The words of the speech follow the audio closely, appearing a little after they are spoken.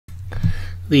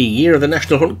The year of the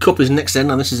National Hunt Cup is next then,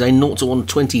 and this is a 0 to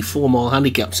 124 mile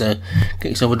handicap, so get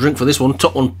yourself a drink for this one.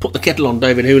 Top one, Put the Kettle On,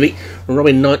 David Hooley,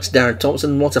 Robin Knights, Darren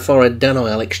Thompson, Watafara, Danai,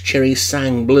 Alex Cherry,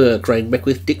 Sang Blur, Craig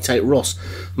Beckwith, Dictate Ross,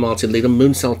 Martin Leedham,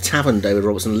 Moonsell Tavern, David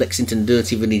Robertson, Lexington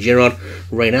Dirty, Vinnie Gerard,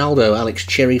 Reynaldo, Alex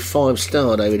Cherry, 5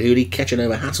 Star, David Hooley, Catching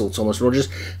Over Hassle, Thomas Rogers,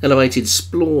 Elevated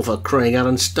Splore for Craig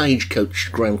Allen,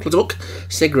 Stagecoach, Graham Clutterbuck,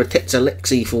 Segra Tetza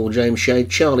Lexi for James Shea,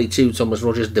 Charlie 2, Thomas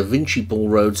Rogers, Da Vinci, Paul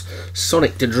Rhodes,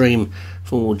 Sonic to Dream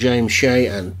for James Shea,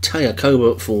 and Taya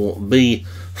Koba for B.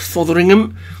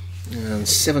 Fotheringham. And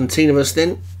 17 of us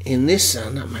then in this,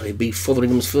 and that may be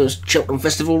Fotheringham's first Cheltenham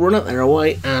Festival runner. They're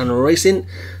away and racing,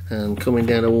 and coming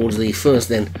down towards the first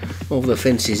then of the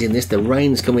fences in this. The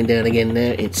rain's coming down again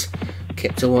now. It's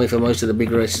kept away for most of the big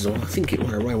races. I think it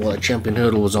might have rained while the Champion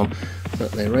Hurdle was on,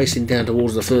 but they're racing down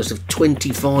towards the first of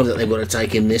 25 that they've got to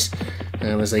take in this.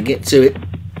 And as they get to it,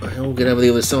 they'll get over the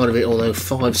other side of it, although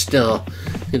 5 Star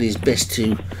did his best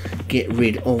to get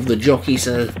rid of the jockey,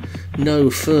 so no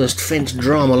first fence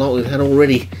drama like we've had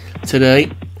already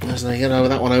today. As they get over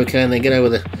that one okay, and they get over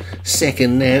the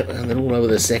second now, and they're all over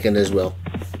the second as well.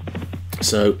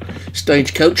 So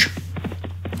Stagecoach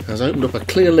has opened up a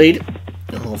clear lead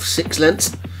of 6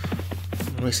 lengths,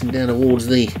 racing down towards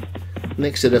the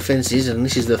next to the fences, and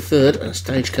this is the third, and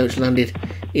Stagecoach landed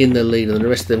in the lead, and the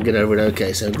rest of them get over it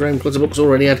okay. So Graham Clutterbuck's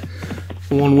already had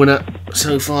one winner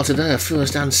so far today, a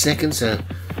first and second, so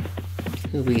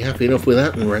he'll be happy enough with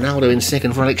that. And Ronaldo in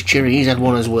second for Alex Cherry, he's had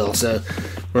one as well. So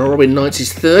Robin Knights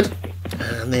is third,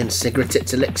 and then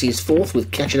Segretet Alexi is fourth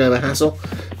with Catching Over Hassle,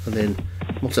 and then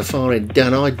Motafari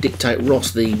Danai, Dictate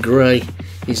Ross the grey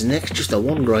is next. Just a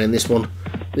 1 grey in this one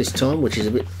this time, which is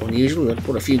a bit unusual. We've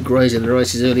got a few greys in the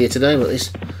races earlier today, but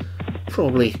this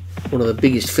probably one of the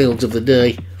biggest fields of the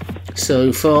day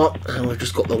so far, and we've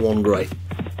just got the 1 grey.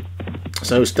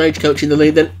 So Stagecoach in the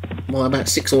lead then by about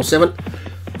 6 or 7,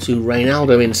 to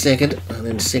Reynaldo in second, and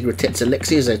then Segretet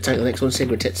Alexi as they take the next one.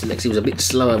 Segretet Alexi was a bit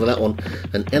slow over that one,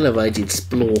 and Elevated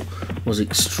Splore was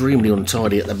extremely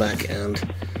untidy at the back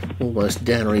and almost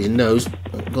down on his nose.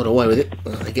 Got away with it.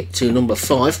 They get to number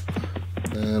 5,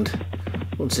 and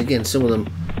once again some of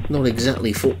them not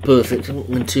exactly foot perfect. I wouldn't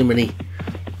win too many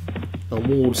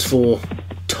awards for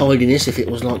tidiness if it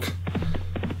was like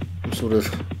some sort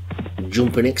of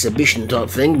jumping exhibition type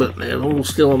thing, but they're all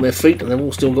still on their feet and they've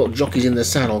all still got jockeys in the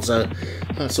saddle, so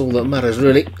that's all that matters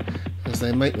really as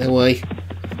they make their way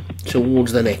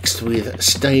towards the next, with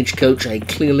Stagecoach a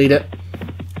clear leader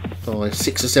by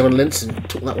 6 or 7 lengths, and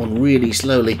took that one really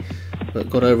slowly but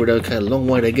got over it okay. A long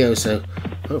way to go, so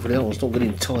hopefully that one's not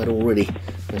getting tired already.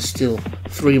 There's still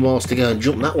 3 miles to go, and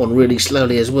jumped that one really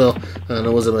slowly as well, and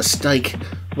there was a mistake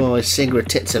by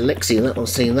Segretet Alexi, and that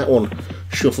one's seeing that one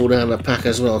shuffle down the pack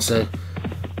as well. So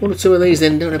 1 or 2 of these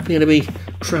then don't appear to be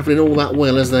travelling all that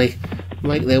well as they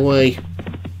make their way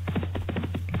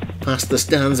past the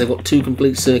stands. They've got 2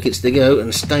 complete circuits to go,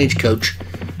 and Stagecoach,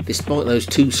 despite those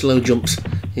 2 slow jumps,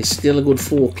 is still a good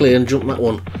 4 clear and jumped that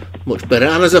one much better.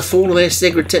 And as a fall there,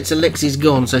 Segretet Alexi's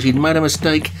gone, so she'd made a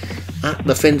mistake at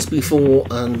the fence before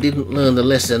and didn't learn the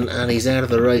lesson, and he's out of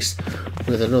the race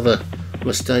with another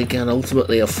mistake and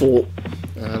ultimately a fall,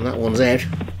 and that one's out.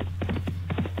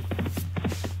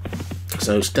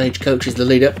 So Stagecoach is the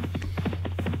leader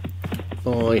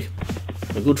by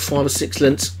a good 5 or 6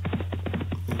 lengths,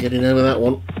 getting over that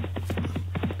one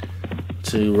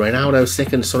to Reynaldo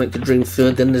second, Sonic to Dream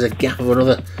third. Then there's a gap of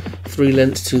another 3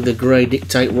 lengths to the grey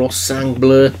Dictate Ross, Sang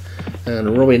Blur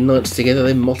and Robin Knights together.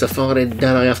 Then Motafari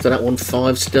Danai after that one.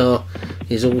 5 Star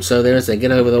is also there as they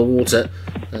get over the water,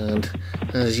 and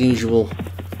as usual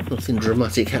nothing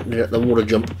dramatic happening at the water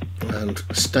jump, and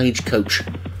Stagecoach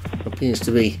appears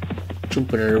to be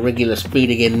jumping at a regular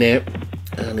speed again now,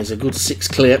 and there's a good 6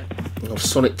 clear of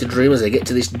Sonic to Dream as they get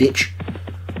to this ditch,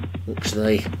 which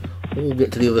they all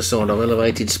get to the other side of.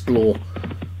 Elevated Splore,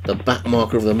 the back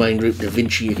marker of the main group. Da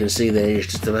Vinci, you can see there, is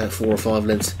just about 4 or 5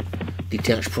 lengths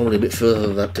detached, probably a bit further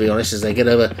than that to be honest, as they get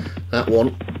over that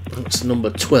one. That's number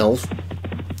 12,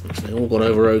 which they all got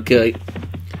over okay.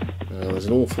 There's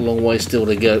an awful long way still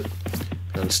to go,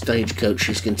 and Stagecoach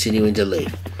is continuing to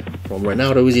lead. From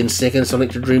Ronaldo is in second,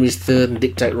 Sonic to Dream is third, and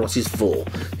Dictate Ross is 4.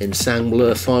 Then Sang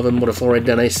Blur 5, and Motafari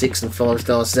Dane 6, and 5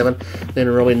 Star 7. Then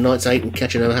Robin Knights 8, and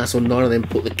Catching Over Hassle 9, and then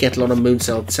Put the Kettle On, and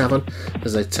Moonsell Tavern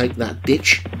as they take that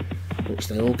ditch, which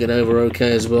they all get over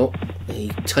okay as well. The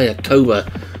Taya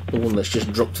Koba, the one that's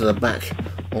just dropped to the back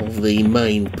of the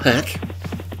main pack.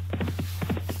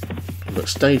 But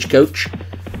Stagecoach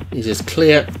is as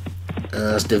clear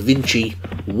as Da Vinci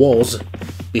was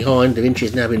behind. Da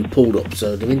Vinci's now been pulled up,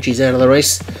 so Da Vinci's out of the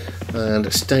race,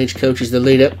 and Stagecoach is the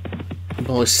leader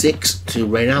by 6 to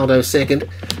Reynaldo second.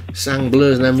 Sang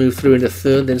Blur's now moved through into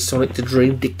third, then Sonic to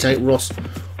Dream, Dictate Ross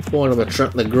wide on the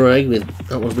trap, the grey, with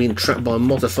that one being trapped by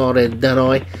Motafade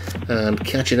Danai and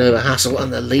catching over Hassel,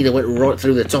 and the leader went right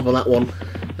through the top of that one,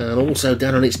 and also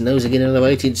down on its nose again,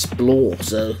 Elevated Splore.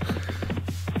 So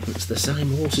it's the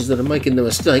same horses that are making the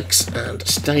mistakes, and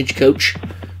Stagecoach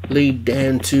lead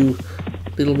down to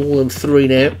little more than 3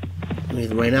 now,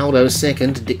 with Reynaldo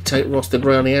second, Dictate Ross the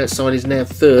grey on the outside is now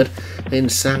third, then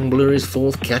Sang Blur is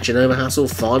fourth, catching over Hassel,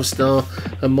 5 Star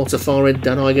and Motafare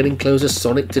Danai getting closer,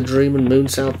 Sonic to Dream and Moon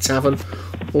South Tavern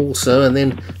also, and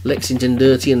then Lexington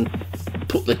Dirty and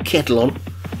Put the Kettle On.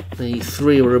 The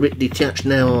 3 were a bit detached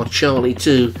now, are Charlie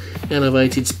 2,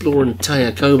 Elevated Splore and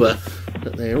Tayakoba,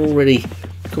 but they're already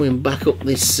coming back up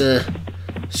this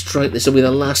straight. This will be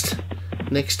the last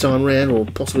next time round, or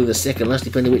possibly the second last,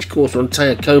 depending which course on.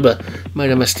 Tayakoba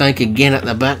made a mistake again at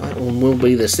the back. That one will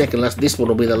be the second last. This one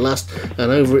will be the last,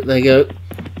 and over it they go.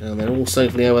 And they're all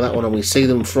safely over that one, and we see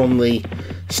them from the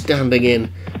stand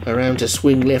again, around to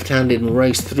swing left-handed and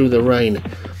race through the rain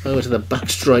over to the back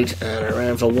straight and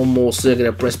around for one more circuit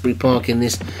at Prestbury Park in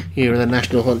this year of the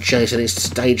National Hunt Chase. And it's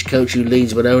Stagecoach who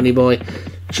leads, but only by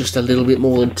just a little bit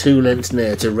more than 2 lengths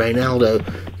now to Reynaldo,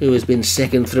 who has been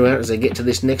second throughout as they get to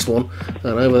this next one, and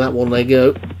over that one they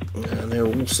go, and they're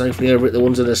all safely over it. The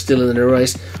ones that are still in the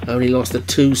race only lost the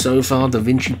 2 so far. Da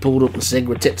Vinci pulled up and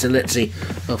Segra Tetzelezzi,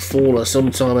 a faller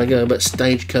some time ago, but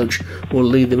Stagecoach will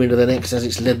lead them into the next as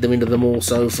it's led them into them all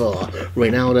so far.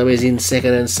 Reynaldo is in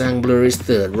second and Sang Blur is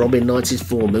third. Robin Knights is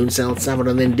 4, Moon South Savage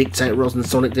and then Dictate Ross and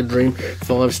Sonic to Dream.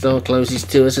 5 Star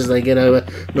closest to us as they get over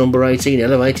number 18.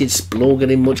 Elevated Splore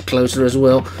getting much closer as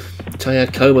well.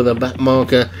 Tayakoba, the back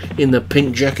marker in the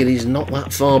pink jacket, is not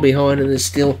that far behind and is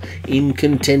still in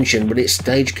contention, but it's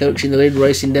Stagecoach in the lead,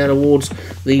 racing down towards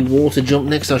the water jump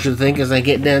next, I should think, as they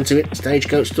get down to it.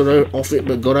 Stagecoach stood off it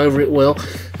but got over it well.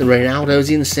 The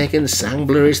Reynaldo's in second, Sang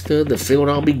Blur is third. The field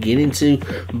are beginning to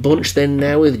bunch then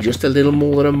now with just a little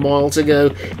more than a mile to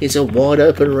go. It's a wide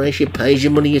open race. You pay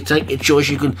your money, you take your choice,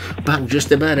 you can back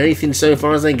just about anything so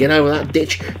far as they get over that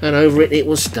ditch, and over it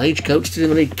was Stagecoach to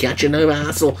the lead, catching over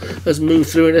Hassel, has moved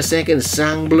through in a second.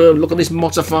 Sang Blur, look at this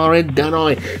Motafare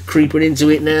Danai creeping into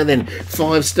it now then.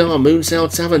 5 Star, Moon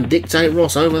South Tavern, Dictate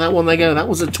Ross, over that one they go. That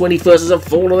was the 21st as a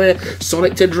faller there.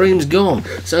 Sonic to Dream's gone,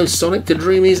 so Sonic to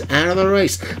Dream is out of the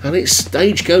race, and it's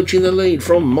Stagecoach in the lead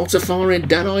from Motafare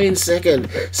Danai in second.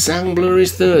 Sang Blur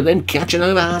is third, then catching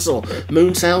over Hassel,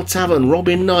 Moon South Tavern,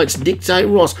 Robin Knights, Dictate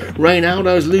Ross.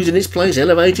 Reynaldo's losing his place.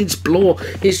 Elevated Splore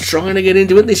is trying to get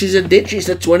into it. This is a ditch, it's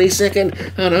the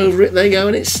 22nd, and over it they go,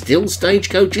 and it's still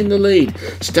Stagecoach in the lead.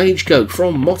 Stagecoach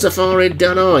from Motafare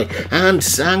Danai and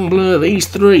Sang Blur, these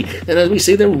 3. And as we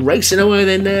see them racing away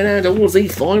then now towards the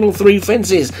final 3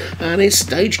 fences, and it's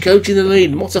Stagecoach in the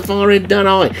lead. Motafare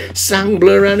Danai, Sang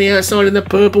Blur around the outside in the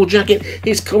purple jacket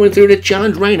is coming through to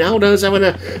challenge. Reynaldo's having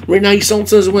a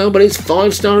renaissance as well, but it's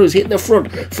 5 Star who's hit the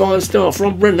front. 5 Star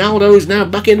from Reynaldo is now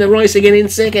back in the race again in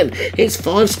second. It's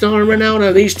 5 Star and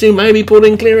Reynaldo. These 2 may be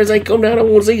pulling clear as they come down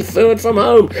towards the third from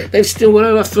home. They've still got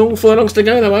over 4 furlongs to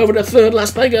go though. Over the third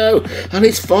last they go, and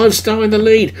it's 5 Star in the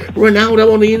lead.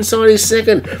 Reynaldo on the inside is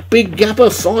second. Big gap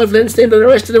of 5 lengths into the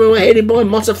rest of them who are headed by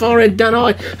Motafare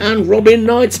Danai and Robin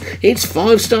Knights. It's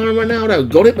 5 Star and Reynaldo.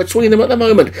 Got it between them at the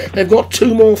moment. They've got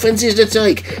 2 more fences to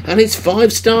take, and it's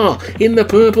 5 Star in the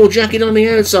purple jacket on the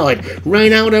outside.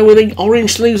 Reynaldo with the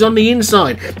orange sleeves on the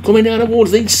inside, coming down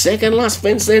towards the second last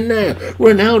fence then now.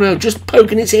 Reynaldo just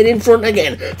poking its head in front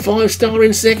again. 5 Star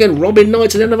in second. Robin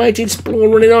Knights and Elevated Splore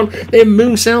running on. Then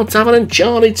Moon South Tavern and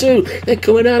Charlie 2. They're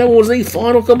coming down towards the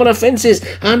final couple of fences,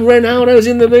 and Reynaldo's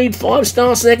in the lead. 5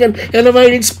 Star second.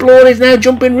 Elevated Splore is now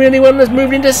jumping really well and has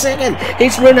moved into second.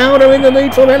 It's Reynaldo in the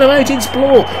lead from Elevated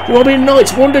Splore. Robin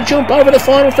Knights one to jump over the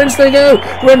final fence they go.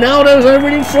 Reynaldo's over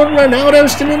in front.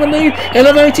 Reynaldo's still in the lead.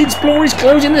 Elevated Splore is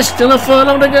closing. There's still a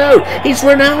furlong to go. It's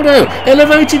Reynaldo.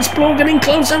 Elevated Splore getting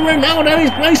closer. Reynaldo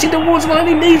is racing towards the line.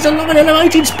 He needs a line.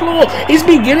 Elevated Splore is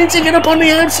beginning to get up on the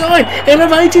outside.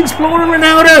 Elevated Splore and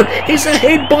Reynaldo. It's a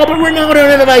head bob of Reynaldo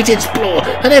and Elevated Splore,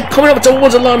 and they're coming up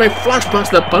towards the line. They flash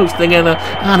past the post together,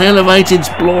 and Elevated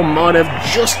Splore might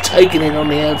have just taken it on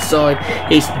the outside.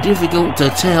 It's difficult to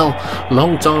tell.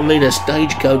 Long-time leader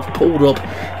Stagecoach pulled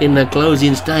up in the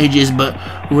closing stages, but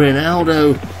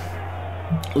Reynaldo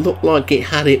looked like it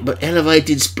had it, but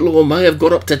Elevated Splore may have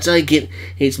got up to take it.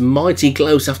 It's mighty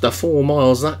close after 4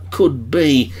 miles. That could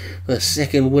be the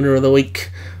second winner of the week.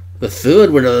 The third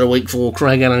winner of the week for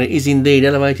Craig Allen is indeed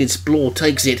Elevated Splore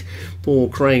takes it. Poor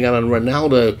Craig Allen.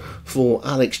 Ronaldo for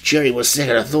Alex Cherry was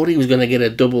second. I thought he was going to get a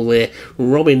double there.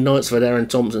 Robin Knights for Darren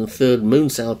Thompson third.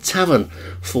 Moonsail Tavern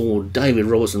for David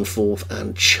Robertson fourth.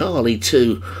 And Charlie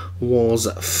 2 was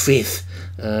fifth.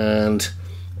 And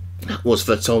that was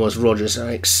for Thomas Rogers. An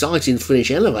exciting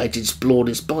finish. Elevated Splore,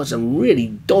 despite some really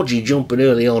dodgy jumping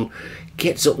early on,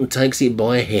 gets up and takes it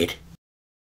by a head.